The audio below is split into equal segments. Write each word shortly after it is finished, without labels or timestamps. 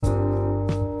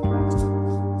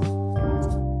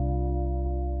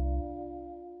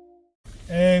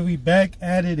man. We back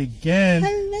at it again.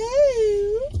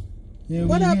 Hello. Yeah,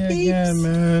 What we up, here peeps? again,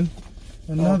 man.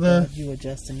 Another, you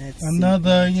adjusting that seat.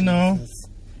 another, you know, Jesus.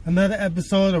 another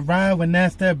episode of Ride with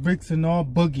Nasty Bricks and All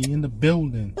Boogie in the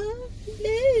building.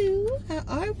 Hello. How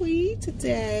are we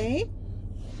today?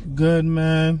 Good,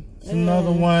 man. It's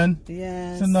another one.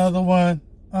 Yes. It's another one.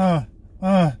 All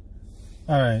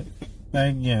right,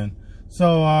 back again.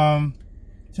 So,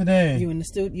 today. You in the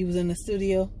studio? You was in the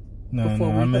studio? No,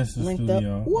 before I we missed the linked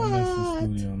studio. up? What? I missed the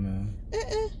studio, man. I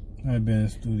ain't been in the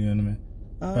studio in a minute.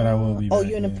 But I will be back. Oh,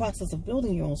 you're in the there. process of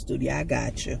building your own studio. I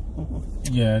got you.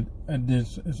 Yeah,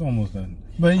 it's almost done.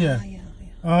 But yeah.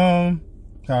 I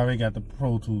already got the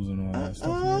Pro Tools and all that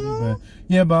stuff ready. But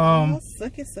yeah,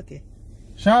 Suck it.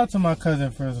 shout out to my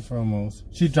cousin first and foremost.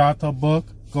 She dropped her book,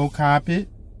 Go Cop It.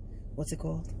 What's it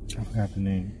called? I forgot the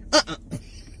name.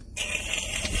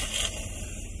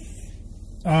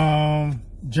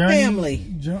 Journey. Family.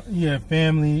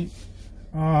 Family.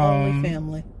 Only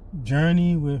family.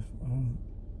 Journey with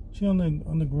she on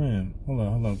the gram. Hold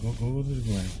on. Go to the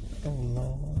gram. Oh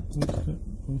Lord.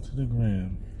 Go to the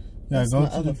gram. That's my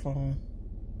other phone.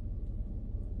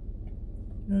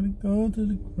 Gotta go to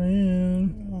the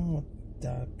gram. Oh,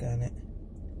 doggone it.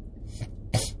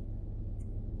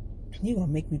 You gonna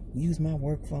make me use my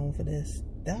work phone for this?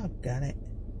 Doggone it.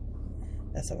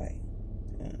 That's alright.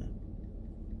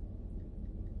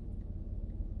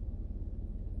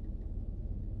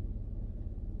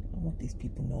 I want these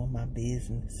people knowing my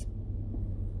business.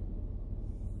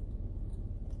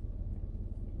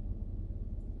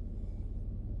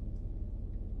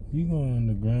 You going on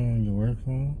the ground on your work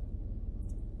phone?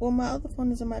 Well, my other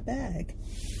phone is in my bag.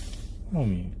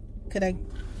 Homie. Could I?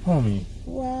 Homie.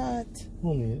 What?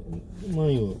 Homie.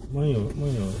 Mayo.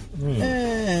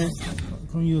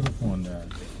 Come use the phone,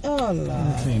 Dad. Oh,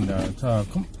 Lord. Dad.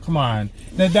 Come on.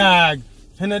 The dog.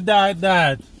 And the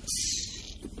dad.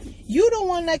 You the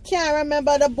one that can't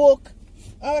remember the book.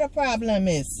 What the problem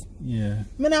is? Yeah.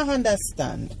 Me not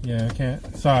understand. Yeah, I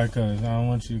can't. Sorry, cuz. I don't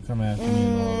want you to come after me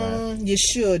and all that. You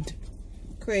should.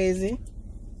 Crazy.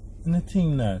 And the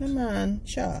thing that. Come on,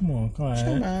 sure. Come on.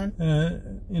 Come on.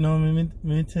 You know, let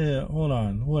me tell you. Hold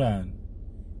on.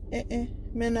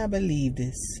 Me not believe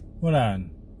this. Hold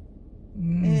on.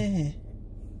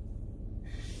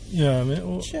 Yeah,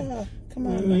 man. Sure. Come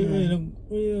on, man.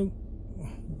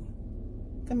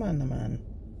 Come on, man.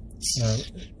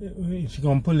 She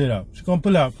gonna pull it up.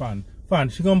 Fan.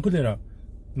 She gonna pull it up.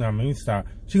 Nah, man, stop.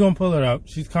 She gonna pull it up.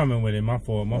 She's coming with it. My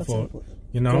fault.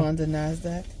 You know? Go on the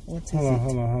NASDAQ? What is it?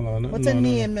 Hold on. What's the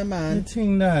name, my man? The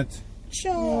thing that.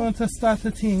 Sure. You want to start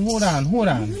the thing. Hold on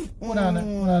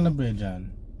the bridge,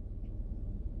 Jan.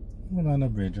 Hold on the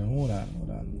bridge, Jan. Hold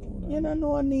on. You don't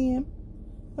know a name.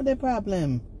 What the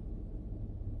problem?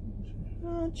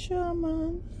 Not sure,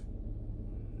 man.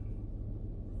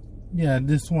 Yeah,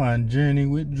 this one, Journey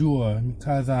with Joy,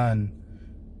 because on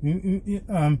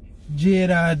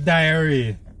Jada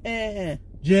Diary.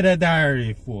 Jada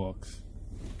Diary, folks.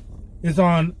 It's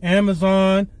on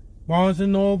Amazon, Barnes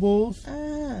and Nobles.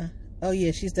 Oh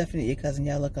yeah, she's definitely your cousin.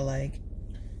 Y'all look alike.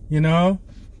 You know,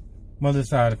 mother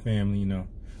side of the family, you know.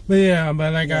 But yeah,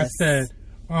 like I said,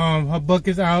 her book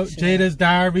is out. Sure. Jada's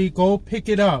Diary. Go pick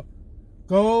it up.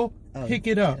 Pick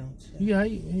it up. Yeah,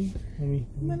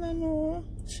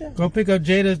 Sure. Go pick up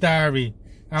Jada's Diary.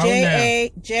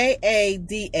 Jada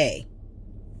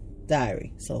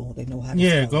Diary. So they know how to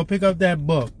spell go pick up that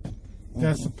book.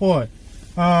 Got support.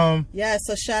 Yeah,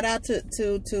 so shout out to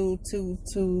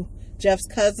Jeff's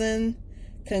cousin.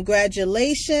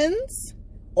 Congratulations.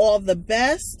 All the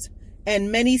best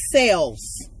and many sales.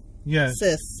 Yes.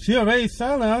 Sis. She already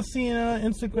selling. I've seen her on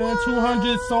Instagram. What?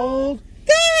 200 sold.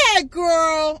 Go ahead,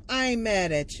 girl. I ain't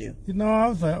mad at you. You know, I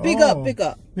was like, Big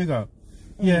up.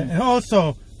 Yeah, and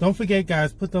also, don't forget,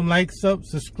 guys, put them likes up.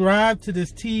 Subscribe to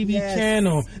this TV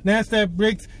channel, Nasty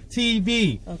Bricks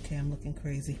TV. Okay, I'm looking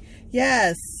crazy.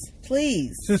 Yes,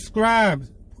 please. Subscribe.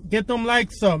 Get them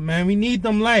likes up, man. We need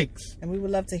them likes. And we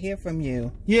would love to hear from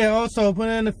you. Yeah, also, put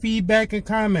in the feedback and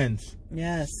comments.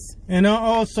 Yes. And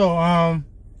also,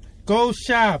 go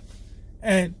shop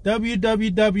at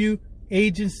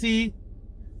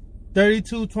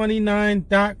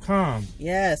www.agency3229.com.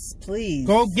 Yes, please.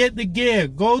 Go get the gear.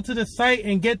 Go to the site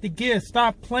and get the gear.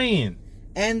 Stop playing.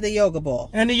 And the yoga ball.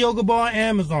 And the yoga ball on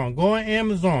Amazon. Go on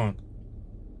Amazon.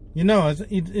 You know,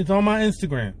 it's on my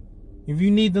Instagram. If you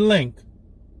need the link,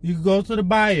 you can go to the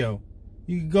bio.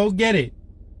 You can go get it.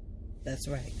 That's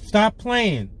right. Stop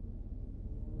playing.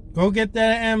 Go get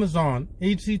that at Amazon.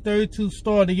 HC32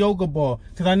 store, the yoga ball.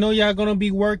 Because I know y'all going to be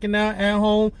working out at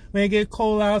home. When it get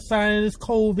cold outside and it's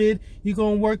COVID, you're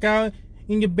going to work out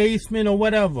in your basement or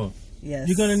whatever. Yes.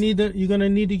 You're gonna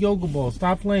need the yoga ball.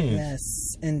 Stop playing.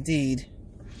 Yes, indeed.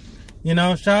 You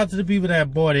know, shout out to the people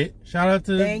that bought it. Shout out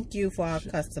to Thank you for our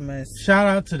customers. Shout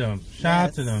out to them. Shout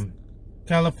out to them.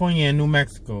 California and New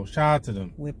Mexico. Shout out to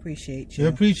them. We appreciate you. We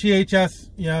appreciate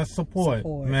your support,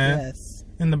 man. Yes.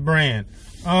 And the brand.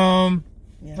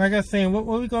 Like I was saying, what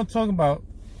we gonna talk about?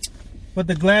 But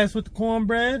the glass with the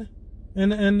cornbread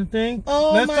and the thing.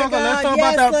 Oh let's my talk, God! Let's talk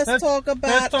yes, about that. let's talk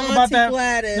about Auntie that.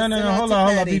 Gladys. No. Hold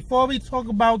on. Before we talk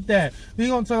about that, we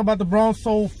gonna talk about the Bronx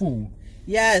Soul Food.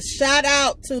 Yes, shout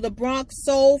out to the Bronx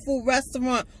Soul Food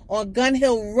Restaurant on Gun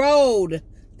Hill Road.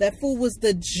 That food was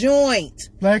the joint.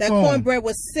 That cornbread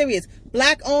was serious.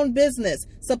 Black-owned business.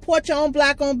 Support your own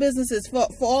black-owned businesses for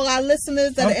all our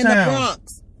listeners that are in the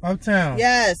Bronx. Uptown.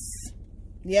 Yes.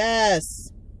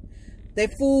 Their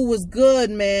food was good,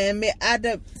 man. I had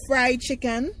the fried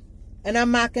chicken and a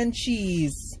mac and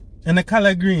cheese. And the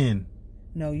collard green.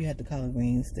 No, you had the collard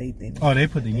greens. They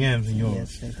put the yams in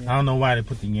yours. Yes, I don't know why they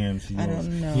put the yams in yours. I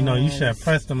don't know. You know, you should have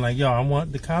pressed them like, yo, I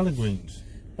want the collard greens.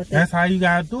 But that's how you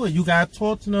gotta do it. You gotta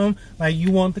talk to them like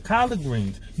you want the collard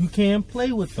greens. You can't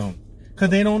play with them because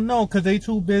they don't know, because they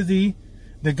too busy.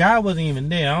 The guy wasn't even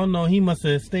there. I don't know. He must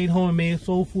have stayed home and made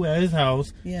soul food at his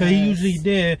house. Because he usually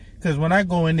did. Because when I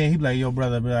go in there, he be like, yo,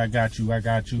 brother, I got you.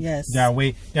 Yes. Gotta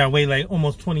wait like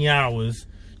almost 20 hours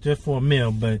just for a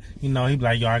meal. But, you know, he be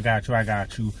like, yo, I got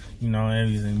you. You know,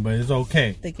 everything. But it's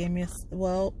okay. They gave me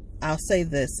I'll say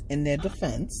this in their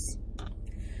defense.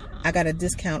 I got a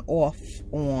discount off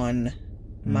on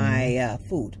my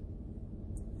food.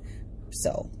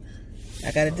 So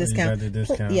I got a discount. You got the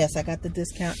discount. Yes, I got the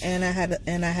discount, and I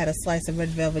had a slice of red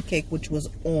velvet cake, which was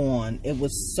on. It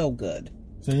was so good.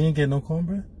 So you didn't get no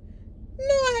cornbread?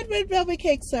 No, I had red velvet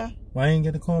cake, sir. Why you didn't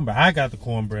get the cornbread? I got the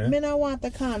cornbread. Man, I want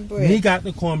the cornbread. He got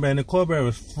the cornbread, and the cornbread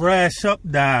was fresh up,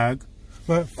 dog.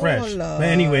 But fresh. But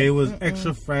anyway, it was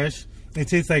extra fresh. It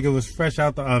tastes like it was fresh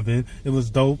out the oven. It was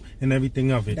dope and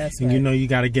everything of it. That's and right. you know you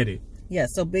got to get it. Yeah,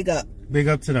 so big up. Big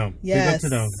up to them. Yes. Big up to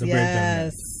them.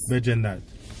 The Bridge and Nut.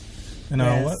 You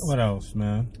know, what else,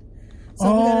 man? So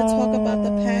we got to talk about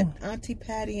the Auntie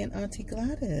Patty and Auntie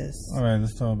Gladys. All right,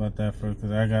 let's talk about that first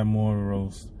because I got more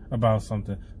roast about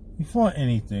something. Before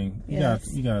anything, you got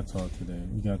to talk today.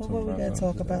 We got to talk about what we got to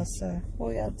talk about, sir?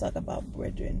 What we got to talk about,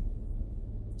 brethren?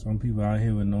 Some people out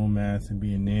here with no mask and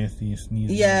being nasty and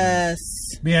sneezing. Yes.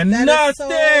 Being nasty.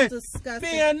 So disgusting.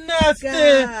 Being nasty.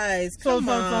 Guys, come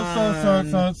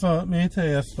on. So, let me tell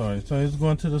you a story. So, it's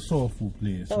going to the soul food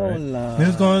place, right? Lord.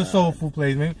 It's going to the soul food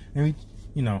place. Maybe,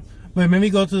 you know. But maybe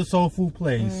go to the soul food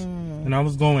place. And I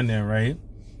was going there, right?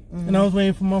 And I was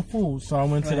waiting for my food. So, I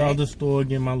went to the other store,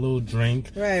 get my little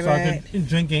drink. Right, so I could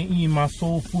drink and eat my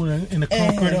soul food in the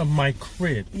comfort of my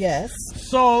crib. Yes.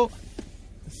 So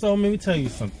let me tell you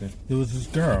something. There was this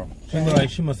girl. She looked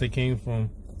like she must have came from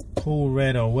Cool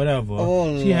Red or whatever.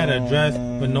 She had a dress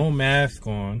but no mask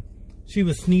on. She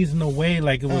was sneezing away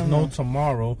like it was no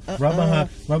tomorrow. Rubbing her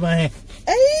hand.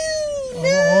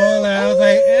 I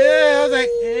was like,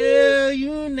 ew,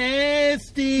 you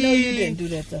nasty. No, you didn't do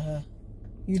that to her.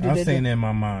 I was saying that in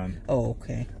my mind. Oh,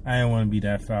 okay. I didn't want to be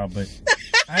that foul, but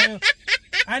I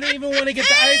didn't even want to get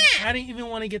the ice. I didn't even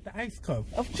want to get the ice cup.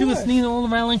 She was sneezing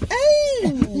all around like,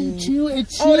 it's you.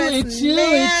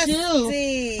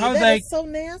 I was like, so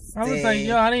nasty. I was like,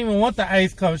 yo, I didn't even want the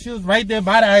ice cup. She was right there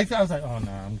by the ice cup. I was like, oh,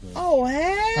 nah, I'm good. Oh,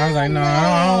 hell I was like, no,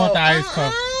 I don't want the ice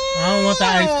cup. I don't want the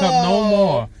ice cup no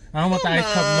more. I don't want the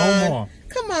ice cup no more.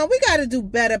 Come on, we got to do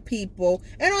better, people.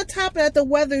 And on top of that, the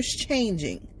weather's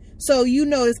changing. So you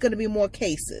know there's going to be more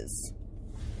cases.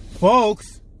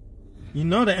 Folks, you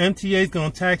know the MTA is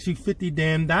going to tax you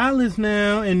 $50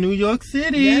 now in New York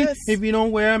City if you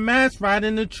don't wear a mask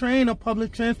riding the train or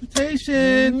public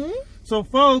transportation. So,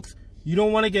 folks, you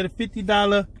don't want to get a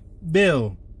 $50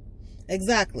 bill.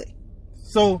 Exactly.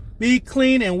 So, be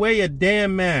clean and wear your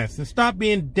damn mask and stop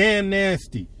being damn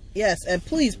nasty. Yes, and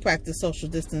please practice social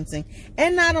distancing.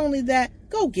 And not only that,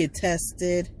 go get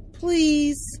tested.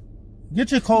 Please.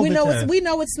 Get your COVID test. We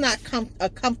know it's not a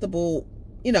comfortable,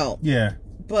 you know. Yeah.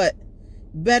 But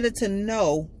better to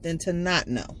know than to not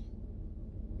know.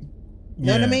 You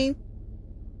know what I mean?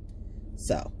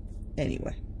 So,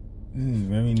 anyway. This is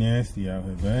very nasty out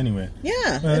here. But anyway.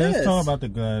 Yeah, let's talk about the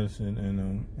Gladys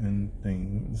and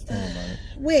thing. Let's talk about it.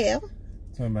 Well,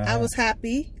 I was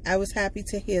happy. I was happy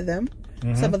to hear them.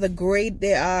 Some of the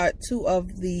they are two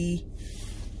of the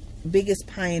biggest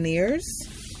pioneers.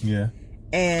 Yeah.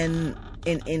 And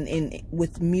in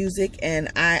with music, and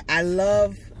I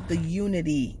love the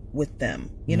unity with them,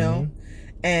 you know,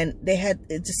 and they had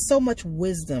just so much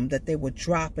wisdom that they were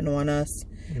dropping on us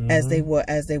as they were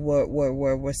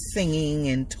singing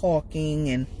and talking,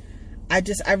 and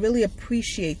I really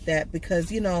appreciate that,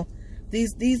 because, you know,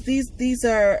 these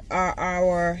are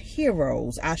our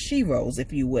heroes, our sheroes,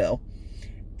 if you will.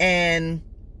 And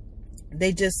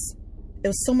they just, it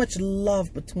was so much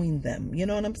love between them. You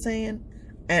know what I'm saying?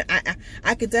 And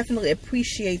I could definitely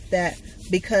appreciate that,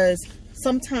 because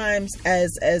sometimes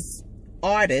as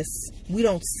artists, we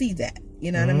don't see that.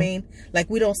 You know what I mean? Like,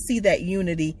 we don't see that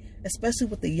unity, especially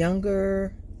with the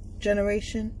younger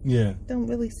generation. Yeah. Don't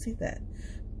really see that.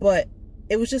 But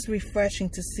it was just refreshing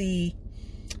to see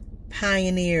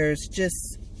pioneers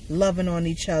just loving on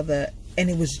each other, and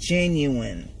it was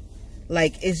genuine.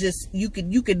 Like, it's just, you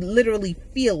could literally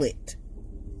feel it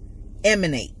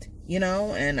emanate, you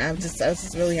know. And I was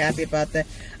just really happy about that.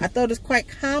 I thought it was quite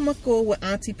comical with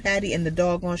Auntie Patty and the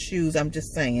doggone shoes. I'm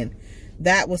just saying,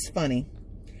 that was funny.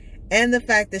 And the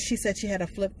fact that she said she had a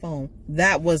flip phone,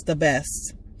 that was the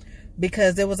best,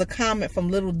 because there was a comment from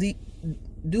Little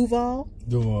Duval.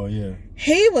 Duval, yeah.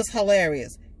 He was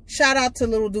hilarious. Shout out to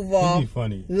Little Duval. He be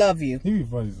funny. Love you. He be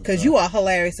funny. Because you are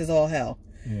hilarious as all hell.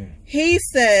 Yeah. He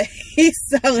said he's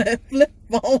selling flip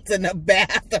phones in the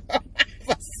bathroom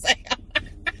for sale.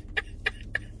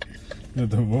 The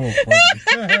Duval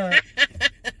funny.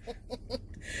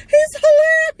 He's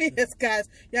hilarious, guys.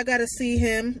 Y'all gotta see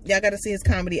him. Y'all gotta see his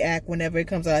comedy act whenever it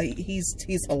comes out. He's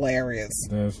hilarious.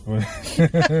 That's funny.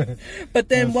 But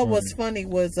then what was funny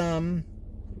was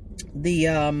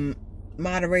the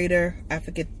moderator, I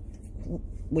forget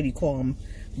what do you call him,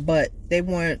 but they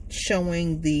weren't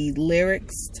showing the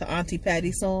lyrics to Auntie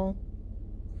Patty's song,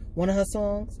 one of her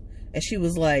songs, and she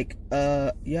was like,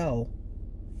 yo,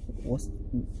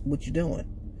 what you doing?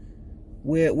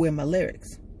 Where my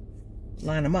lyrics?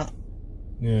 Line them up.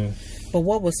 Yeah. But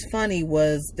what was funny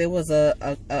was there was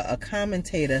a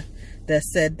commentator that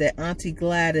said that Auntie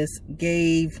Gladys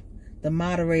gave the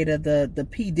moderator the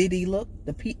P. Diddy look,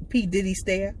 the P. Diddy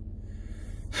stare.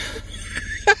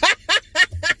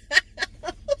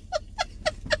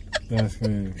 That's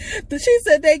crazy. She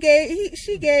said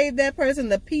she gave that person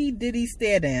the P. Diddy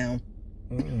stare down.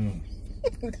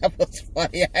 That was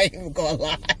funny. I ain't even gonna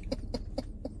lie.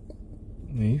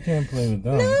 Yeah, you can't play with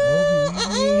them. No, you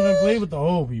can't even play with the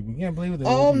old people. You can't play with the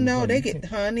old people. Oh no, they get,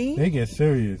 honey. They get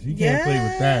serious. You can't play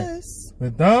with that.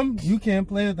 With them, you can't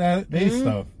play with that. They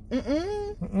stuff. They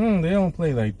don't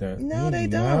play like that. No, they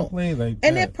don't play like that.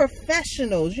 And they're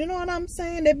professionals. You know what I'm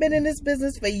saying? They've been in this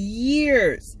business for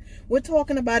years. We're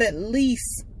talking about at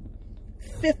least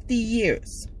 50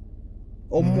 years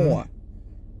or more.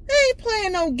 They ain't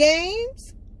playing no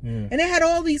games. Yeah. And they had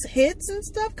all these hits and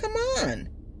stuff. Come on.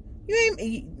 You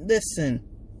ain't, listen,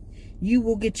 you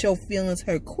will get your feelings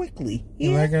hurt quickly.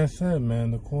 Yeah? Like I said,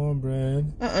 man, the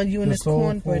cornbread. You and this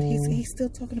cornbread. He's still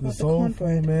talking about the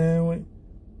cornbread. Man,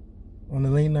 on the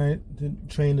late night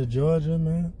train to Georgia,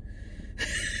 man.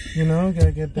 You know,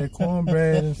 gotta get that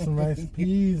cornbread and some rice and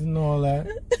peas and all that.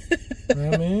 You know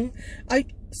what I mean?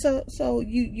 So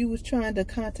you was trying to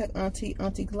contact Auntie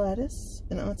Gladys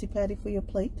and Auntie Patty for your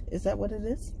plate? Is that what it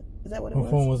is? Is that what it was?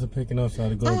 My phone wasn't picking up, so I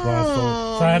had to go to Brown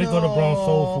Soul. So I had to go to Brown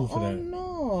Soul Food for that.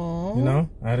 No. You know?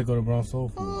 I had to go to Brown Soul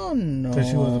Food. Oh, no. Because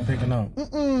she wasn't picking up.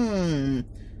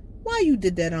 Why you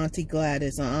did that, Auntie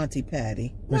Gladys and Auntie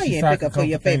Patty? But why you didn't pick up for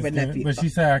your favorite nephew? But she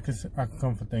said I could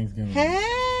come for Thanksgiving. Hey!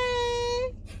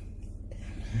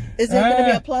 Is there going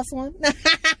to be a plus one?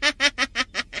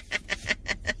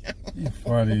 You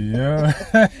funny, yeah.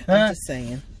 I'm just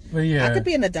saying. But yeah. I could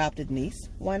be an adopted niece.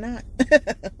 Why not?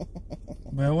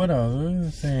 But what else? What was I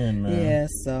saying, man? Yeah,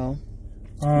 so.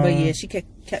 But yeah, she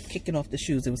kept kicking off the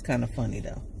shoes. It was kind of funny,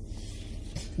 though.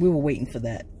 We were waiting for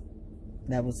that.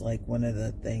 That was like one of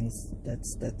the things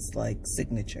that's like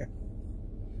signature.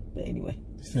 But anyway.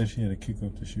 She said she had to kick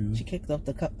off the shoes. She kicked off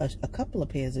a couple of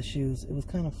pairs of shoes. It was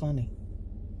kind of funny.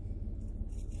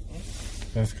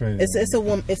 That's crazy. It's a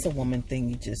woman thing.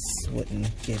 You just wouldn't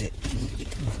get it.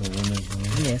 It's a woman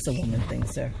thing. Yeah, it's a woman thing,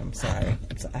 sir. I'm sorry.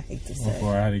 I hate to say.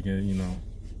 Before I had to get,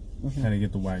 had to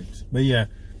get the wipes. But yeah.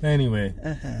 Anyway.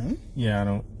 Yeah, I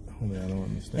don't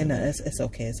understand. And it's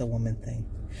okay. It's a woman thing.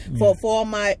 Yeah. For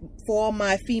all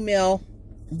my female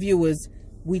viewers,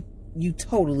 you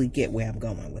totally get where I'm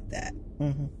going with that.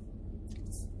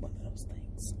 It's one of those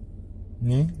things.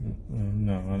 Me?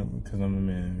 No, because I'm a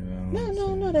man.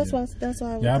 No. That's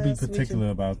why. Y'all be particular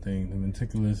about things, and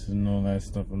meticulous and all that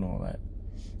stuff and all that.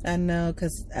 I know,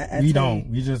 because we don't.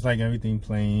 We just like everything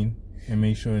plain and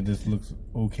make sure it just looks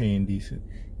okay and decent.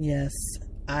 Yes.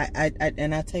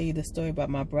 I tell you the story about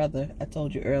my brother. I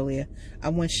told you earlier. I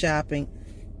went shopping.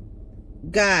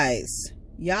 Guys,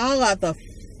 y'all are the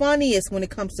funniest when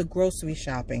it comes to grocery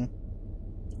shopping.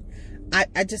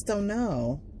 I just don't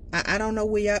know. I don't know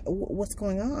what's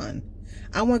going on.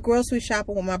 I went grocery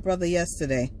shopping with my brother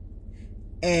yesterday,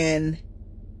 and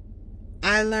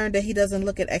I learned that he doesn't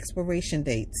look at expiration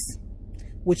dates,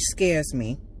 which scares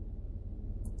me.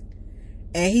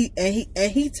 And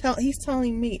he's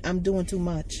telling me I'm doing too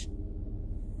much.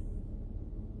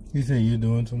 He said you're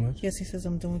doing too much? Yes, he says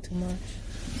I'm doing too much.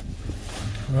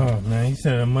 Oh man, he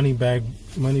said a money bag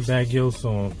yo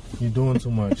song. You're doing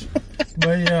too much.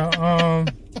 But yeah,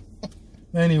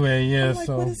 anyway, yeah. I'm like,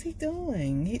 so what is he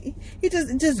doing? He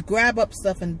just grab up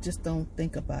stuff and just don't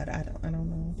think about it. I don't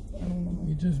know.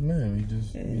 We just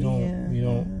we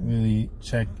don't really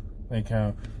check like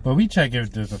how, but we check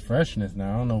if there's a freshness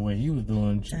now. I don't know what he was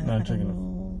doing, not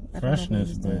checking the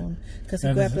freshness, but because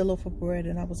he grabbed a loaf of bread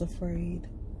and I was afraid.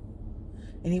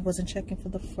 And he wasn't checking for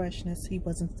the freshness. He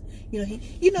wasn't, we check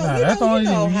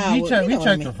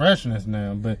the freshness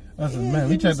now. But us as men,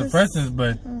 we check the freshness.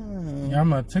 But I'm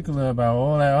particular about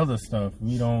all that other stuff.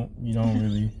 We don't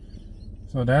really.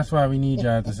 So that's why we need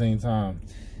y'all at the same time.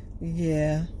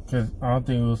 Yeah. Because I don't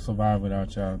think we'll survive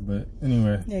without y'all. But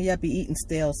anyway. Yeah, y'all be eating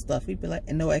stale stuff. We'd be like,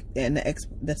 and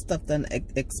the stuff done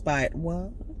expired.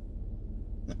 What?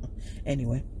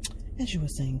 Anyway, as you were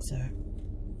saying, sir.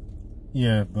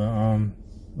 Yeah, but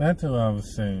back to what I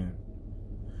was saying.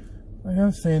 Like I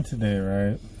was saying today,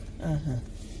 right?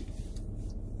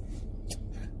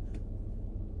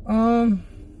 I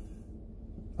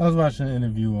was watching an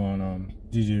interview on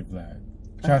DJ Vlad.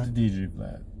 Shout out to DJ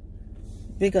Vlad.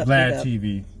 Big up, Vlad big up.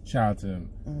 TV. Shout out to him.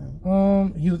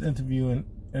 He was interviewing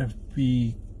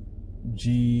FBG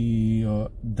or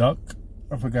Duck.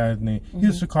 I forgot his name.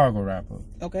 He's a Chicago rapper.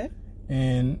 Okay.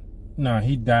 And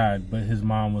he died, but he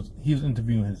was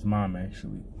interviewing his mom,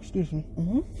 actually. Excuse me.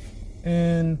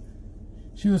 And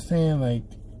she was saying, like,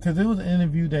 because it was an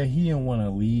interview that he didn't want to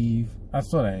leave. I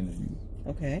saw that interview.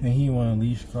 Okay. And he didn't want to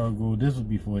leave Chicago. This was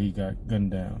before he got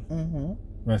gunned down.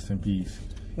 Rest in peace.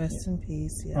 Rest in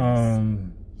peace, yes.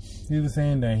 He was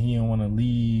saying that he didn't want to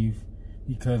leave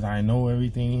because I know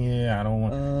everything here. I don't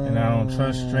want, and I don't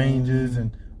trust strangers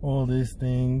and all these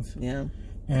things. Yeah.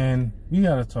 And we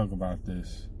got to talk about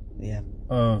this. Yeah.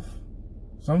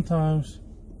 Sometimes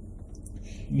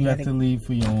you have to leave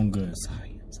for your own good. I'm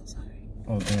so sorry.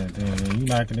 Oh damn! You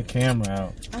knocking the camera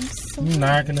out. I'm sorry. You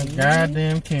knocking the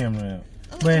goddamn camera out.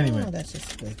 But anyway, that's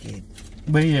just wicked.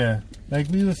 But yeah, like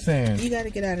we were saying, you got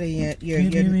to get out of your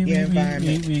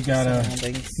environment. We gotta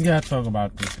talk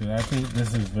about this because I think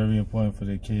this is very important for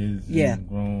the kids and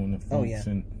grown and folks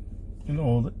and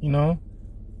all.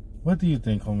 What do you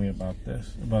think, homie, about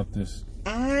this?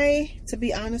 To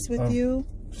be honest with you,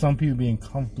 some people being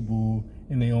comfortable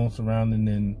in their own surrounding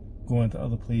and going to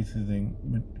other places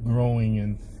and growing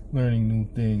and learning new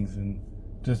things and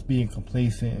just being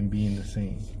complacent and being the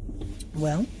same.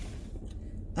 Well,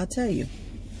 I'll tell you,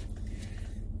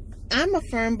 I'm a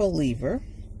firm believer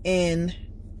in,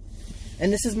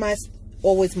 and this is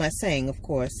always my saying, of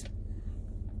course,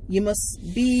 you must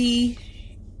be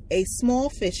a small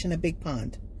fish in a big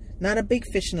pond, not a big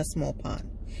fish in a small pond.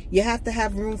 You have to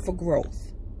have room for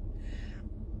growth.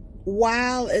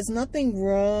 While there's nothing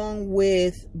wrong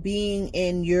with being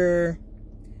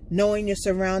knowing your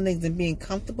surroundings and being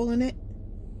comfortable in it,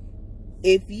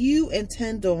 if you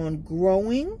intend on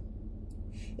growing,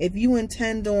 if you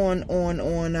intend on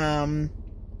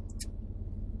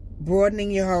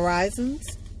broadening your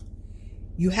horizons,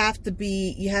 you have to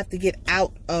get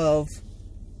out of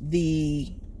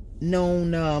the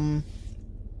known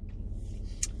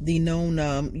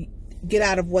get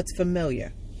out of what's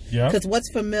familiar. Yeah. Because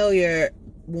what's familiar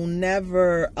will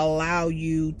never allow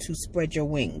you to spread your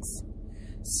wings.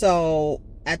 So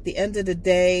at the end of the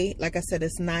day, like I said,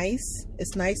 it's nice.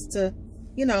 It's nice to,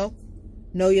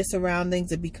 know your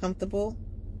surroundings and be comfortable,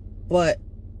 but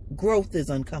growth is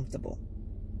uncomfortable.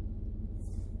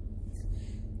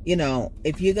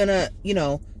 If you're gonna,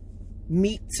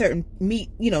 meet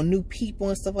new people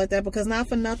and stuff like that, because not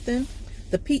for nothing,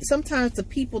 sometimes the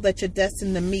people that you're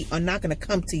destined to meet are not going to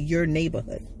come to your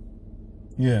neighborhood.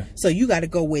 Yeah. So you got to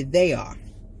go where they are.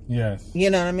 Yes. You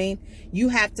know what I mean? You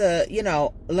have to,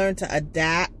 learn to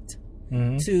adapt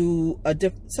to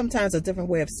sometimes a different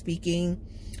way of speaking,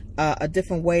 a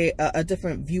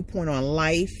different viewpoint on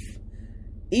life,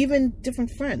 even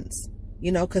different friends.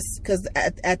 Because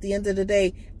at the end of the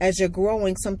day, as you're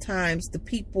growing, sometimes the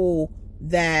people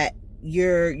that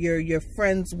you're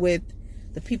friends with,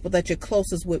 the people that you're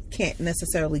closest with, can't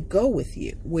necessarily go with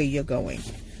you where you're going.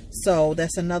 So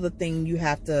that's another thing you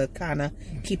have to kind of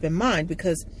keep in mind,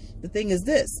 because the thing is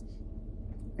this,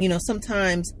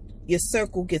 sometimes your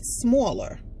circle gets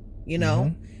smaller,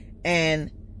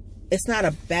 and it's not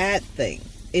a bad thing.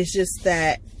 It's just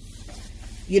that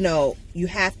you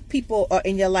have people are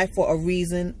in your life for a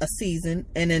reason, a season,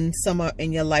 and then some are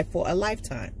in your life for a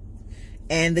lifetime.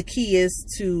 And the key is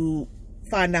to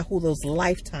find out who those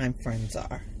lifetime friends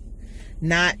are.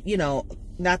 Not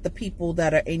the people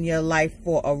that are in your life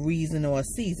for a reason or a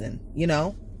season,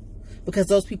 because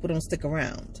those people don't stick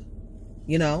around,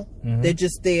 They're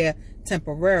just there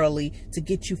temporarily to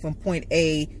get you from point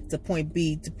A to point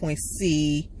B to point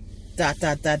C, ...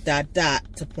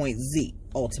 to point Z,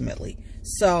 ultimately.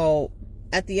 So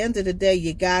at the end of the day,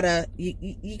 you gotta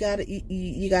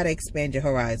expand your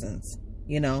horizons,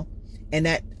 and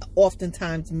that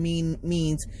oftentimes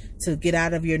means to get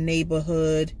out of your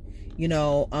neighborhood,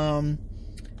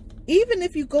 even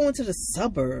if you go into the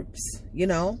suburbs,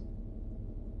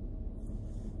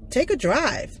 take a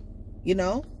drive,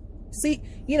 see,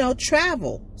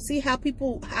 travel, see how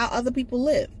other people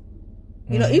live,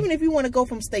 even if you want to go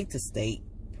from state to state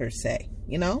per se,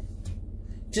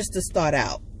 just to start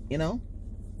out, Yeah.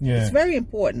 It's very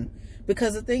important,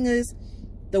 because the thing is,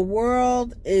 the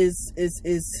world is a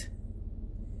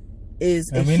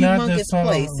humongous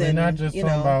place. We're not just talking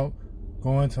about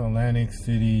going to Atlantic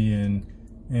City and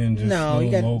just no,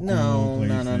 places.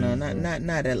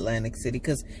 Not Atlantic City,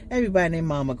 because everybody and their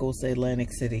mama goes to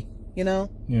Atlantic City, Yeah.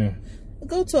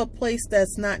 Go to a place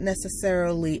that's not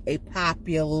necessarily a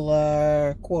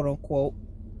popular, quote unquote,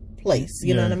 place.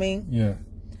 You know what I mean? Yeah.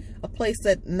 A place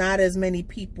that not as many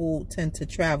people tend to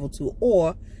travel to,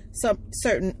 or a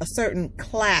certain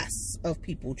class of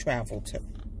people travel to.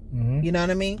 You know what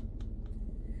I mean?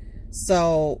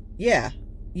 So yeah,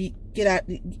 you get out.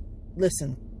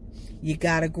 Listen, you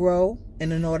gotta grow,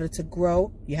 and in order to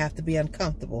grow, you have to be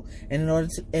uncomfortable. And in order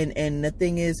to, and the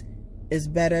thing is, it's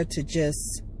better to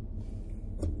just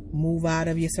move out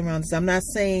of your surroundings. I'm not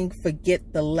saying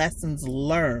forget the lessons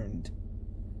learned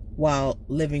while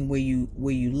living where you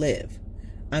live.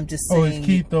 I'm just saying always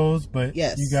keep those, but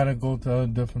yes, you gotta go to other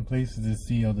different places to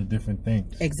see other different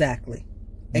things. Exactly.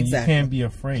 And you can't be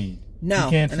afraid. No,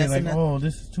 you can't say like, "Oh,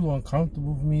 this is too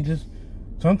uncomfortable for me."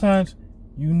 Sometimes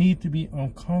you need to be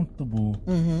uncomfortable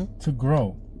to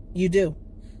grow. You do,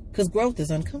 because growth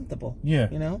is uncomfortable. Yeah,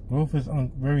 growth is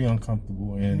very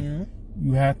uncomfortable, and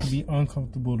you have to be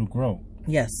uncomfortable to grow.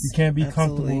 Yes, you can't be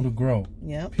comfortable to grow.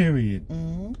 Yeah. Period.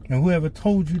 And whoever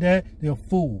told you that, they're a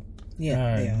fool.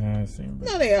 Yeah, they are.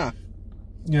 No, they are.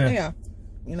 Yeah, they are.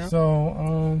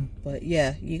 So, but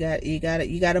yeah, you got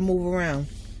to move around.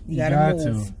 You got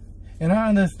to. And I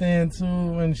understand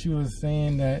too when she was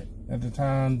saying that at the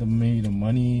time the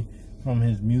money from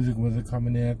his music wasn't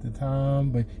coming in at the time,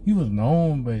 but he was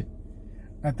known. But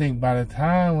I think by the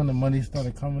time when the money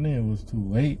started coming in, it was too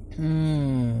late.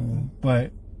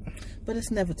 But it's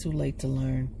never too late to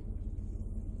learn.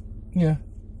 Yeah.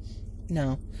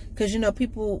 No, because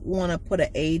people want to put an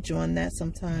age on that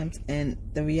sometimes, and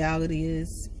the reality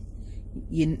is,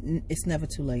 it's never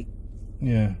too late.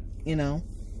 Yeah.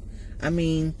 I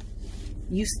mean,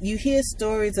 you hear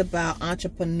stories about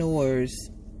entrepreneurs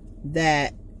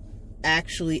that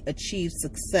actually achieve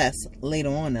success later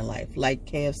on in life,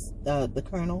 like the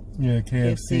Colonel. Yeah,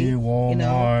 KFC,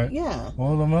 Walmart.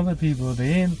 All them other people,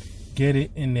 they didn't get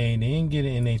it in their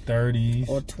 30s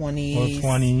or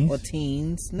 20s or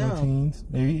teens. No, teens.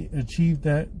 They achieved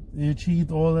that. They achieved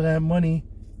all of that money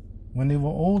when they were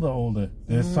older.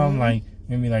 There's some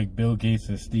maybe like Bill Gates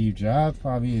or Steve Jobs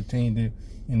probably attained it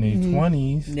in their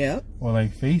 20s. Yeah. Or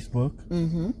like Facebook.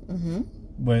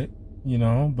 But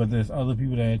but there's other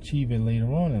people that achieve it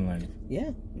later on in life.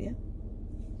 Yeah. Yep.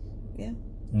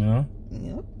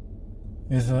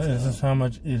 It's just how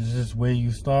much. It's just where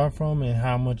you start from and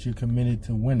how much you're committed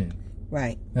to winning.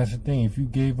 Right. That's the thing. If you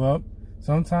gave up,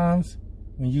 sometimes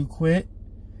when you quit,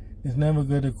 it's never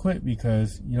good to quit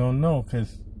because you don't know.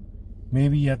 Because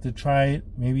maybe you have to try it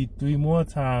maybe 3 more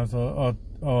times or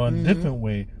a different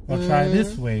way, or try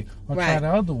this way, or try the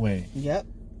other way. Yep.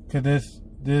 Because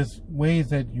there's ways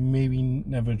that you maybe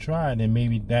never tried, and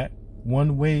maybe that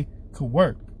one way could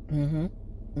work.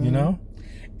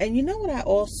 And you know what I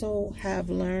also have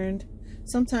learned?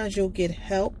 Sometimes you'll get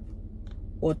help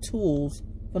or tools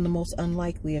from the most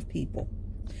unlikely of people.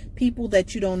 People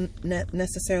that you don't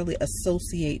necessarily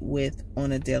associate with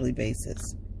on a daily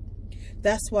basis.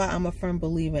 That's why I'm a firm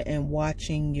believer in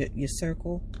watching your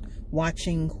circle,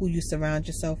 watching who you surround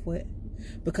yourself with.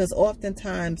 Because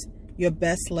oftentimes your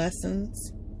best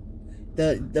lessons,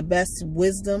 the best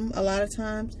wisdom a lot of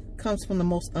times comes from the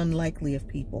most unlikely of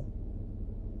people.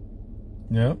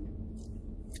 Yep.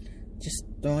 Just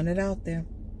throwing it out there.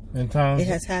 And times it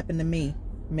has happened to me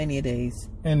many a days.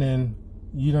 And then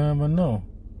you don't ever know.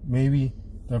 Maybe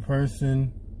the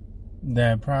person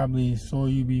that probably saw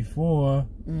you before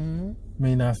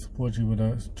may not support you, but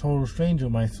a total stranger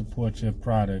might support your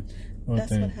product.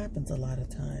 That's what happens a lot of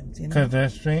times, you know.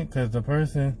 Because the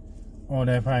person,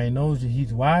 that probably knows you,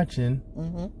 he's watching.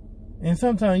 And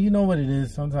sometimes, you know what it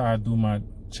is. Sometimes I do my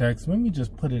checks. Maybe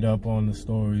just put it up on the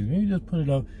stories. Maybe just put it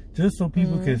up just so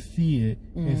people can see it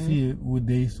and see it. Would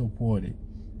they support it?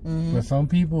 But some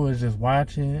people is just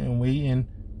watching and waiting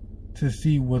to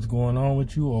see what's going on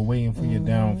with you, or waiting for your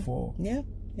downfall. Yep.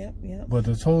 But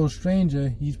the total stranger,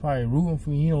 he's probably rooting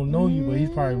for you. He don't know you, but he's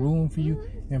probably rooting for you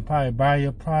and probably buy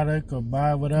your product or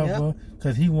buy whatever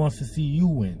because he wants to see you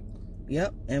win.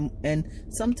 Yep. And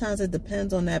sometimes it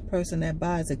depends on that person that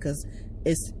buys it, because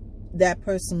it's that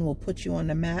person will put you on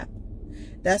the map.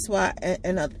 That's why,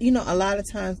 and you know, a lot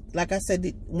of times, like I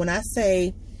said, when I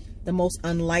say the most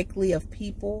unlikely of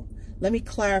people, let me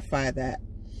clarify that.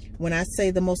 When I say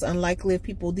the most unlikely of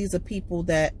people, these are people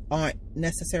that aren't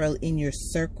necessarily in your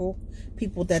circle,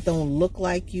 people that don't look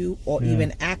like you or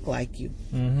even act like you.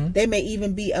 They may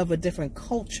even be of a different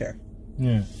culture.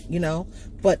 You know,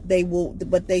 but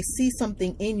they see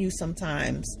something in you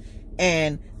sometimes,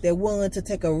 and they're willing to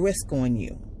take a risk on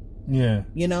you.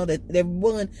 You know, that they're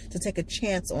willing to take a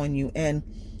chance on you. And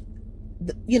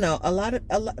you know, a lot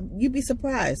you'd be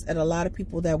surprised at a lot of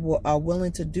people that are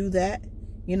willing to do that,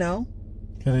 you know,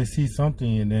 because they see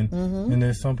something. And then and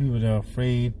there's some people that are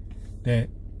afraid that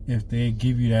if they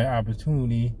give you that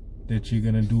opportunity that you're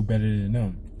gonna do better than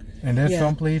them. And there's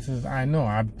some places, I know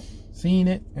I've seen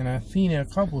it, and I've seen it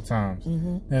a couple times.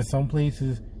 There's some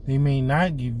places they may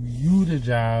not give you the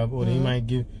job, or they might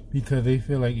give, because they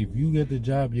feel like if you get the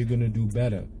job, you're gonna do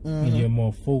better and you're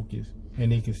more focused,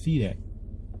 and they can see that.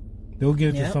 They'll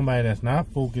give it to somebody that's not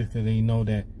focused because they know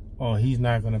that, oh, he's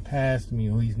not gonna pass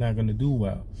me, or he's not gonna do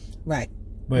well. Right.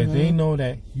 But if they know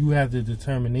that you have the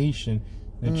determination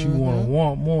that you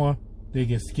want more, they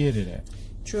get scared of that.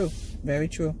 True. Very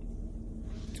true.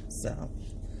 So,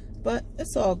 but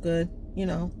it's all good, you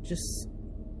know. It's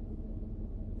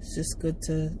just good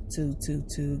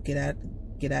to get out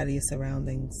of your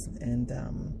surroundings and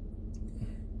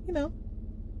you know,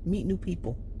 meet new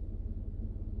people.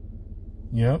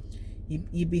 Yep.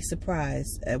 You'd be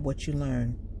surprised at what you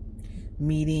learn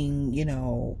meeting, you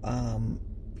know,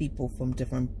 people from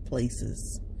different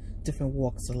places, different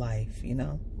walks of life, you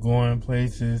know, going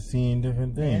places, seeing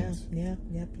different things. Yep.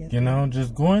 You know,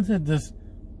 just going to this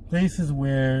places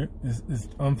where it's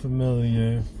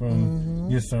unfamiliar from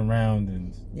your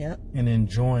surroundings. Yep. And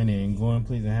enjoying it and going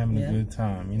places and having a good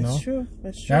time, you know? That's true.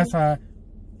 That's how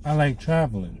I like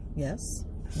traveling. Yes.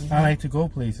 I like to go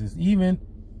places. Even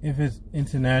if it's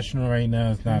international right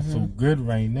now, it's not so good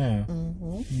right now.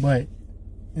 But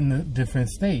in the different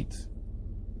states,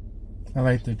 I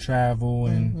like to travel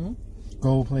and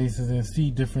go places and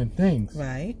see different things.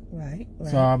 Right.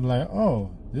 So I'm like,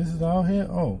 oh, this is out here?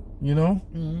 Oh, you know?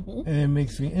 And it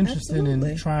makes me interested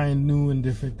in trying new and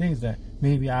different things that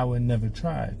maybe I would never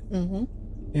tried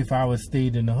if I would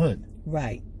stayed in the hood.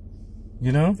 Right.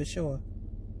 You know? For sure.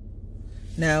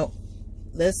 Now,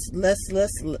 let's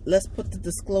put the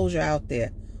disclosure out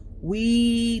there.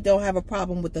 We don't have a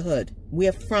problem with the hood.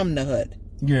 We're from the hood.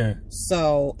 Yeah.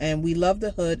 So, and we love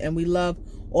the hood, and we love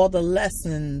all the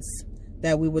lessons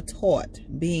that we were taught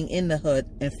being in the hood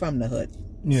and from the hood.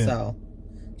 Yeah. So,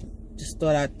 just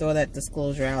thought I'd throw that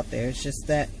disclosure out there. It's just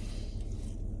that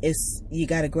you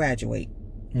got to graduate.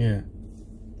 Yeah.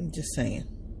 I'm just saying.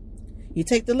 You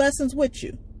take the lessons with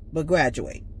you, but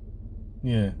graduate.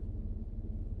 Yeah.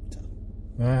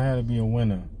 Learn how to be a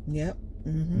winner. Yep.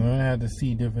 Learn how to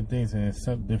see different things and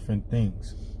accept different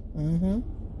things.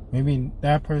 Maybe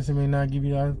that person may not give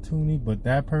you the opportunity, but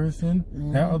that person,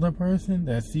 that other person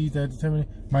that sees that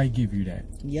determination might give you that.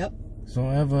 Yep. So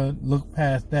don't ever look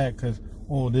past that because,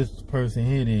 oh, this person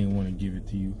here, they didn't want to give it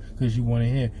to you because you want to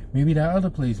hear. Maybe that other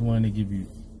place wanted to give you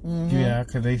that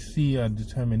because they see a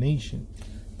determination.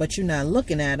 But you're not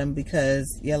looking at them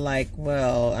because you're like,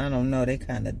 well, I don't know, they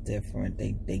kind of different.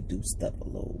 They do stuff a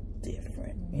little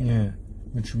different. You know? Yeah,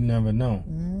 but you never know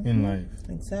in life.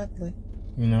 Exactly.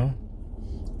 You know?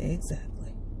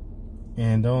 Exactly.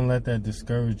 And don't let that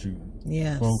discourage you.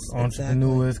 Yes, folks,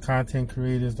 entrepreneurs, content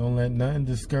creators, don't let nothing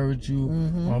discourage you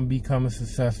on becoming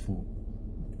successful.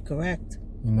 Correct.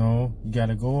 You know, you got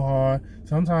to go hard.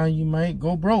 Sometimes you might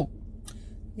go broke.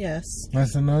 Yes.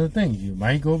 That's another thing. You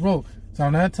might go broke. So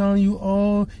I'm not telling you,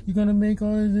 oh, you're going to make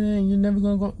all this and you're never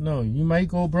going to go. No, you might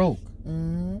go broke.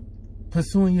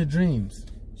 Pursuing your dreams.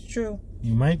 It's true.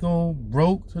 You might go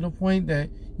broke to the point that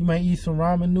you might eat some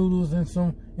ramen noodles and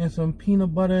some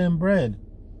peanut butter and bread.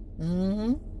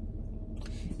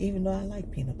 Even though I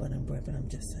like peanut butter and bread, but I'm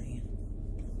just saying.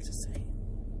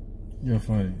 You're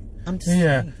funny. I'm just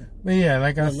saying. But yeah,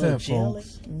 like I said,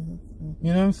 folks. You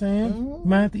know what I'm saying? You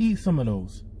might have to eat some of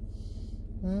those.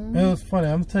 It was funny.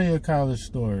 I'm gonna tell you a college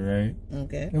story, right?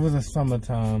 Okay. It was a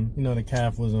summertime. You know, the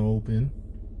calf wasn't open,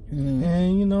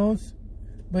 and you know,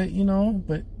 but I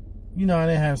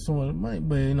didn't have so much money.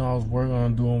 But I was working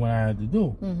on doing what I had to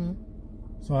do.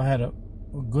 So I had a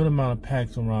good amount of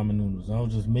packs of ramen noodles. I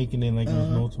was just making it like there was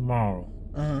no tomorrow.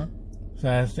 So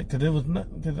I said, because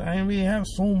I didn't really have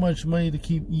so much money to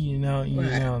keep eating out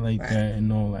like that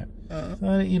and all that. So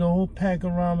I had to eat a whole pack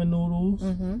of ramen noodles,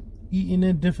 eating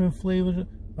in different flavors.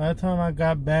 By the time I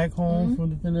got back home from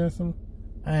the finish,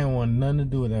 I didn't want nothing to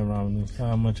do with that ramen noodles.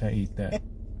 How much I ate that.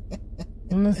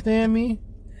 You understand me?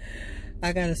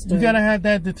 I got a story. You gotta have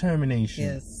that determination.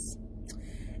 Yes.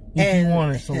 If you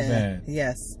want it so bad.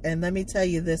 Yes. And let me tell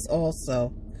you this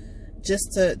also.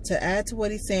 Just to add to what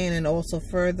he's saying and also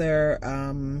further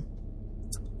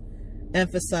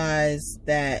emphasize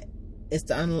that it's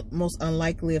the most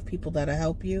unlikely of people that'll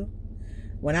help you.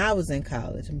 When I was in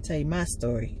college, I'm going to tell you my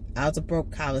story. I was a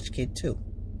broke college kid too.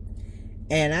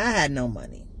 And I had no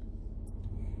money.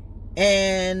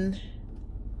 And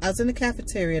I was in the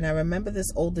cafeteria and I remember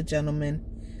this older gentleman.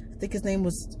 I think his name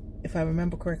was, if I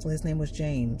remember correctly, his name was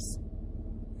James.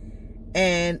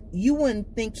 And you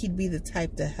wouldn't think he'd be the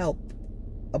type to help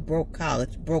a broke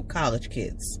college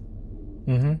kids.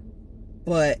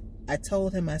 But I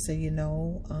told him, I said,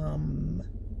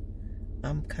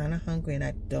 I'm kind of hungry and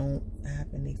I don't have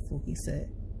any food. He said,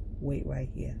 wait right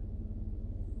here.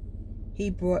 He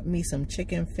brought me some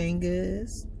chicken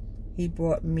fingers. He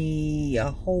brought me a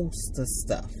host of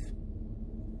stuff.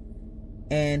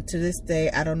 And to this day,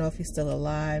 I don't know if he's still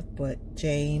alive, but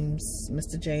James,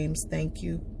 Mr. James, thank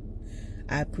you.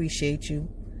 I appreciate you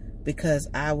because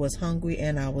I was hungry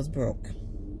and I was broke.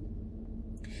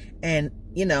 And,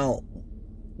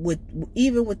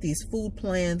 even with these food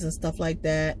plans and stuff like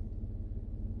that,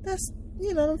 that's,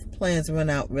 plans run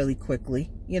out really quickly,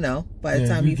 by the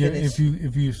time you finish.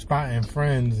 If you spotting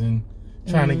friends and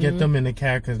trying to get them in the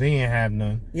cab because they ain't have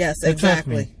none. Yes,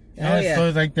 exactly. I had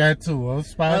stories like that too. I was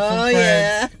spotting some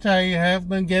friends, trying to have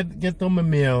them get them a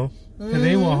meal because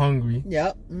they were hungry.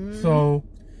 Yep. So,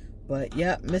 but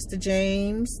Mr.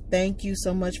 James, thank you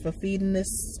so much for feeding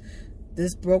this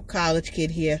broke college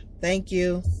kid here. Thank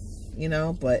you.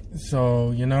 But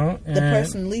so the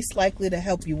person least likely to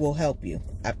help you will help you.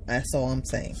 That's all I'm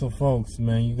saying. So, folks,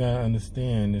 man, you gotta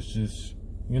understand. It's just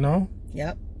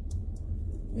Yep.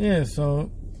 Yeah. So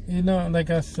like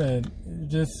I said,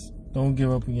 just don't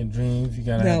give up on your dreams. You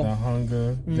gotta have the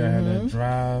hunger. You gotta have that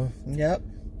drive. Yep.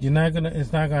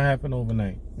 It's not gonna happen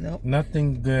overnight. Nope.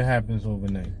 Nothing good happens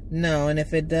overnight. No, and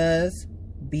if it does,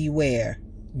 beware.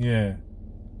 Yeah.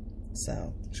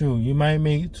 So. True. You might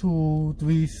make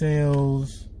 2-3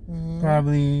 sales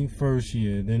probably first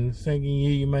year. Then the second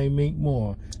year you might make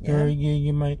more. Third year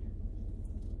you might.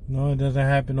 No, it doesn't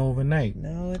happen overnight.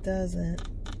 No, it doesn't.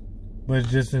 But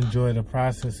just enjoy the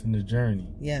process and the journey.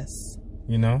 Yes.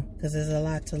 Because there's a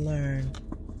lot to learn.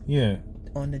 Yeah.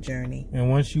 On the journey. And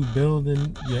once you build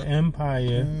your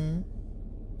empire,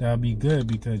 that'll be good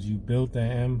because you built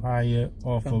that empire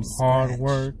off of hard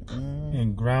work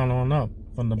and ground on up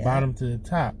from the bottom to the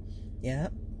top. Yeah.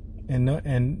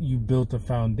 And you built a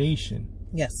foundation.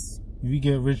 Yes. If you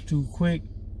get rich too quick,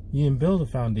 you didn't build a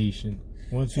foundation.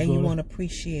 You want to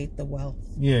appreciate the wealth.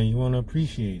 Yeah, you want to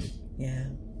appreciate it. Yeah.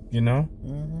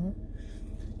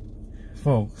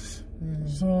 Folks.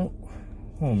 So,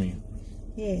 homie.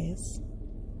 Yes.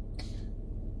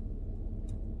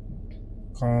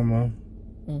 Karma.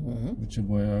 With your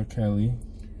boy R. Kelly.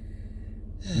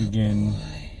 You're getting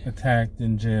attacked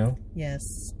in jail.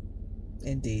 Yes.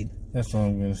 Indeed. That's all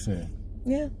I'm going to say.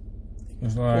 Yeah.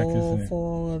 That's all I can say.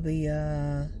 For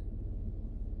the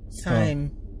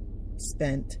time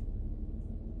spent.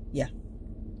 Yeah.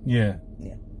 Yeah.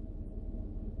 Yeah.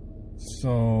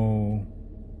 So,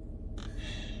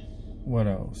 what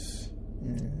else?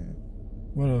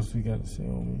 What else we got to say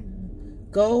on me?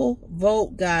 Go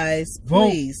vote, guys.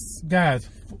 Please. Guys,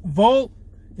 vote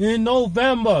in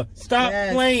November. Stop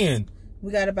playing.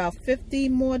 We got about 50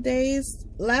 more days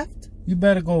left. You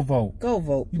better go vote. Go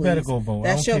vote, please. You better go vote.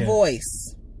 That's your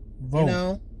voice.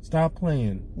 Vote. Stop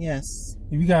playing. Yes.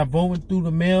 If you got voting through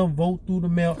the mail, vote through the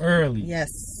mail early. Yes.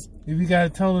 If you got to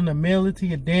tell them to mail it to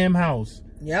your damn house.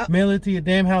 Yep. Mail it to your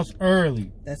damn house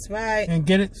early. That's right. And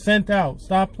get it sent out.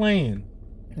 Stop playing.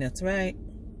 That's right.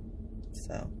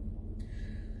 So.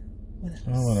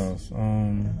 What else?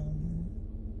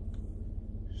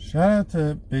 Shout out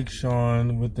to Big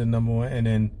Sean with the number one,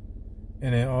 and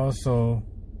then also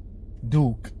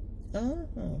Duke.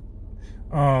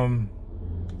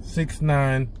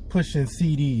 6ix9ine pushing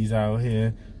CDs out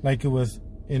here like it was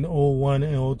in 01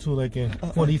 and 02, like in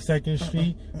 42nd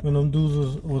Street, when them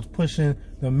dudes was pushing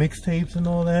the mixtapes and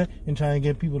all that and trying to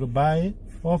get people to buy it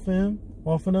off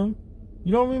of them.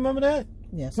 You don't remember that?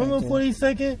 Yes, remember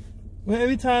 42nd? When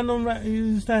every time you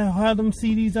used to have them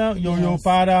CDs out, yo,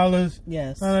 $5.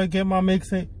 Yes. Trying to get my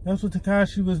mixtape. That's what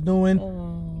Tekashi was doing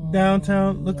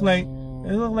downtown. It looked like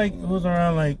it was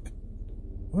around like,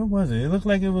 where was it? It looked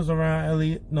like it was around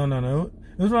Elliott. No.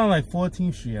 It was around like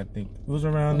 14th Street, I think. It was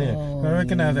around there. I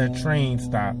recognized that train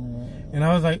stop. And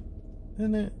I was like,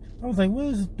 what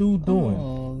is this dude doing?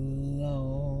 Oh,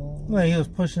 no. Like, he was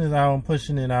pushing it out and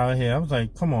pushing it out here. I was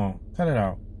like, come on, cut it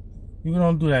out. You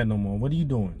don't do that no more. What are you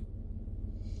doing?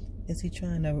 Is he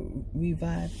trying to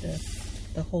revive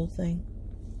the whole thing?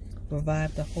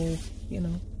 Revive the whole,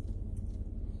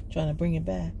 trying to bring it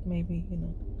back, maybe, I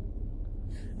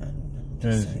don't know.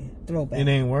 Just saying. Throwback. It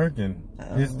ain't working.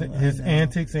 His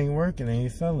antics ain't working. And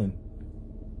he's selling.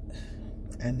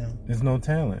 I know. There's no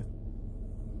talent.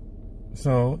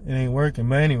 So it ain't working.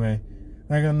 But anyway,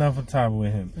 I got enough on top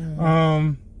with him.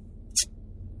 Mm-hmm.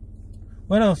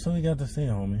 What else we got to say,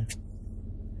 homie?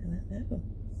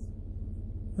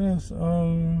 What else?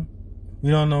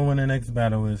 We don't know when the next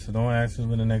battle is, so don't ask us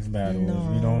when the next battle is.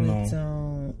 We don't know.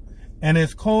 Don't. And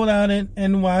it's cold out in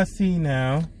NYC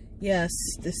now. Yes,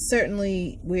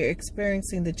 we're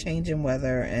experiencing the change in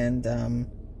weather, and I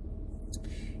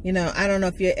don't know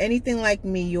if you're anything like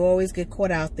me, you always get caught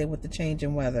out there with the change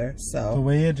in weather. So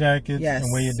wear your jackets and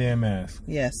wear your damn mask.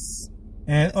 Yes.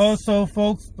 And also,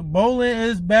 folks, the bowling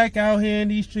is back out here in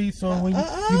these streets. So when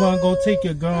you want to go take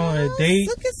your girl on a date,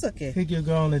 take your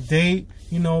girl on a date,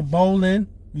 bowling,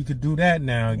 you could do that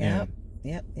now again.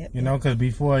 Yep. Because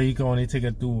before you could only take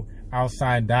her through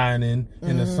outside dining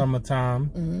in the summertime.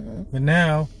 Mm-hmm. But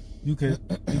now you could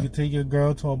take your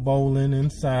girl to a bowling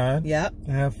inside. Yep.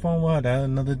 And have fun with her. That's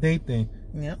another date thing.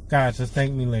 Yep. Guys, just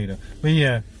thank me later. But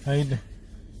yeah, how you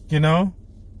know?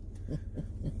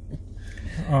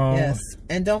 Yes.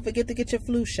 And don't forget to get your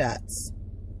flu shots.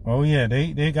 Oh yeah,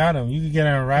 they got them. You can get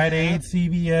them Rite Aid,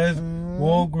 CVS,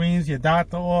 Walgreens, your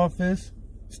doctor office.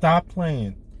 Stop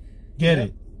playing. Get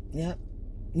it. Yep.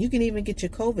 You can even get your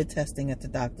COVID testing at the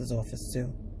doctor's office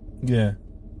too. Yeah.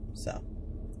 So.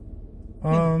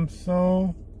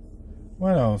 So,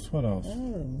 what else? Oh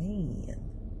man.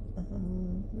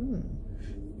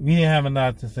 We didn't have a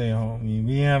lot to say, homie.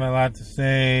 We didn't have a lot to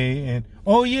say, and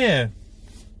oh yeah,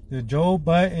 the Joe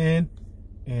Budden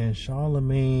and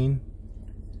Charlamagne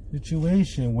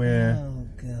situation where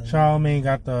Charlamagne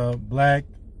got the Black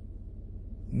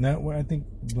Network. I think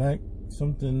Black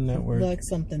something network. Black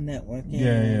something network.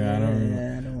 Yeah, I don't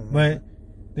remember. But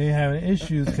they having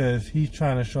issues because he's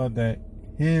trying to show that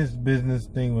his business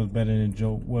thing was better than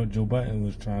what Joe Budden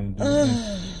was trying to do.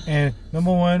 And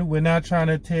number one, we're not trying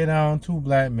to tear down two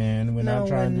black men. We're not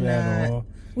trying to do that at all.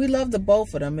 We love the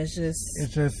both of them. It's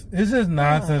just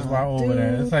nonsense while over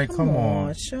there. It's like, come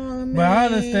on. Charlamagne. But I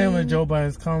understand where Joe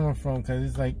Budden's coming from because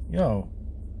it's like, yo,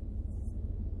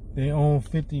 they own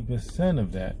 50%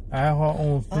 of that. iHeart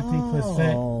owns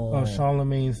 50% of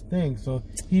Charlamagne's thing, so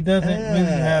he doesn't really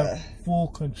have full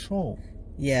control.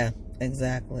 Yeah,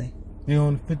 exactly. They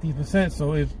own 50%,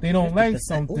 so if they don't like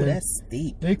something, that's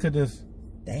steep. they could just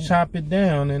chop it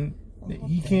down, and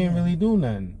he can't really do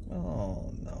nothing. Oh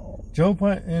no. Joe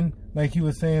Budden, like he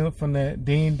was saying from that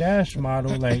Dame Dash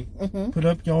model, like put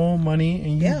up your own money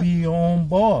and you be your own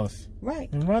boss, right?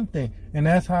 And run things, and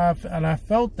that's how I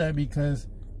felt that because.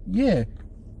 Yeah,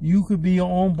 you could be your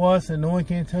own boss and no one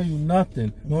can tell you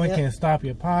nothing. No one can stop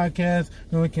your podcast.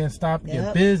 No one can stop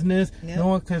your business. No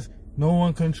one, because no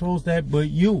one controls that but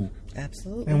you.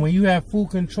 Absolutely. And when you have full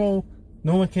control,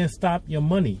 no one can stop your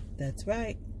money. That's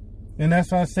right. And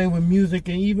that's what I say with music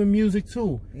and even music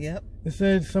too. Yep. It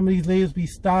said some of these ladies be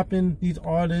stopping these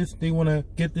artists. They want to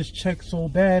get this check so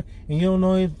bad and you don't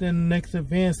know if the next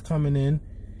advance coming in.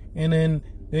 And then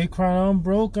they cry, I'm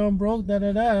broke,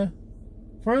 da-da-da.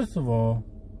 First of all,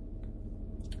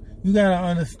 you gotta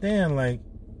understand, like,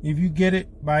 if you get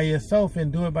it by yourself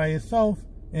and do it by yourself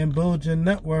and build your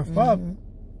net worth up,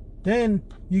 then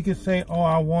you can say, oh,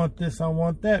 I want this, I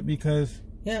want that, because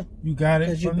you got it.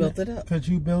 Because you built it up. Because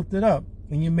you built it up.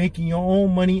 And you're making your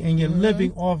own money and you're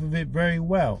living off of it very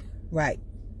well. Right.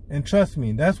 And trust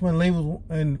me, that's when labels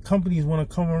and companies want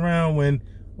to come around when,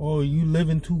 oh, you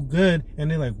living too good,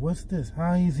 and they're like, what's this?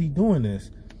 How is he doing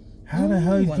this? How the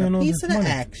hell are you getting all this money?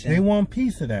 Action. They want a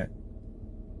piece of that.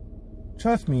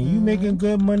 Trust me, you making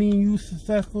good money and you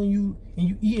successful and you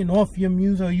eating off your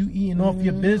music or you eating off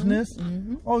your business.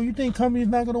 Oh, you think companies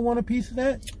not gonna want a piece of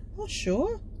that? Oh,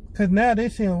 sure. Because now they're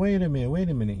saying, wait a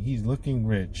minute. He's looking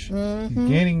rich. He's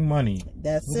gaining money.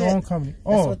 That's it. That's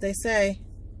what they say.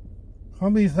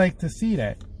 Companies like to see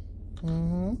that.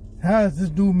 How is this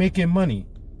dude making money?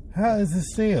 How is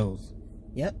his sales?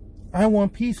 Yep. I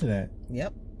want a piece of that.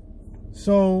 Yep.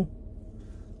 So,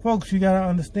 folks, you got to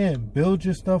understand. Build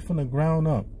your stuff from the ground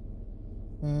up.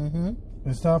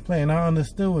 And start playing. I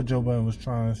understood what Joe Budden was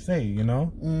trying to say, you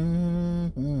know?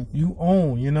 You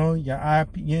own, you know, your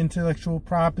IP, your intellectual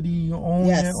property, you own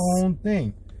your own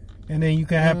thing. And then you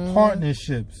can have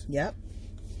partnerships. Yep.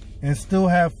 And still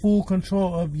have full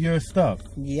control of your stuff.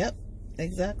 Yep.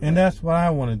 Exactly. And that's what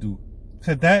I want to do.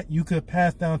 Because that you could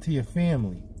pass down to your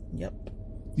family. Yep.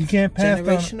 You can't pass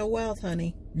generational wealth,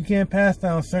 honey. You can't pass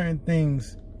down certain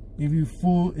things if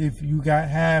you got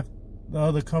half the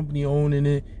other company owning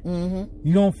it.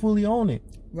 You don't fully own it.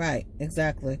 Right,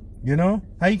 exactly. You know?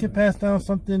 How you can pass down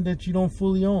something that you don't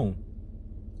fully own?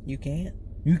 You can't.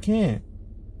 You can't.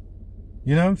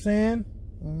 You know what I'm saying?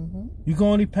 You can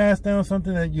only pass down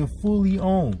something that you fully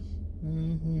own.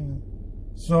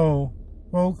 So,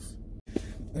 folks,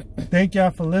 thank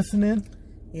y'all for listening.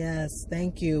 Yes,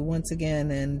 thank you once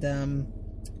again. And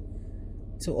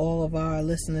to all of our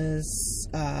listeners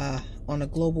on a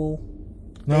global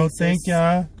basis, thank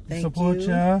y'all. Thank Support you.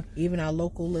 Y'all. Even our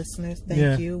local listeners,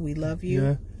 thank you. We love you.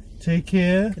 Yeah. Take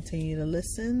care. Continue to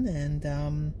listen,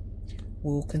 and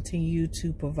we'll continue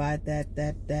to provide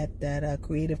that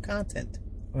creative content.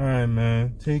 All right,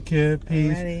 man. Take care.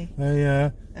 Peace.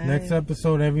 Alrighty. Next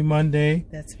episode every Monday.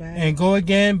 That's right. And go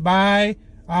again. Buy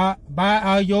our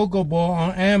yoga ball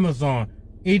on Amazon.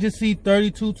 Agency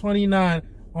 3229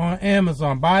 on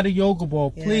Amazon. Buy the yoga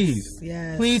ball, please.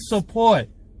 Yes. Please support.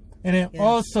 And then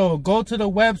also go to the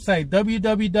website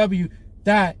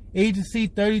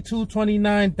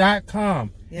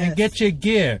www.agency3229.com and get your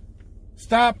gear.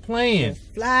 Stop playing.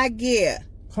 Fly gear.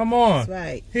 Come on. That's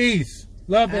right. Peace,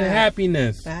 love, and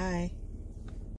happiness. Bye.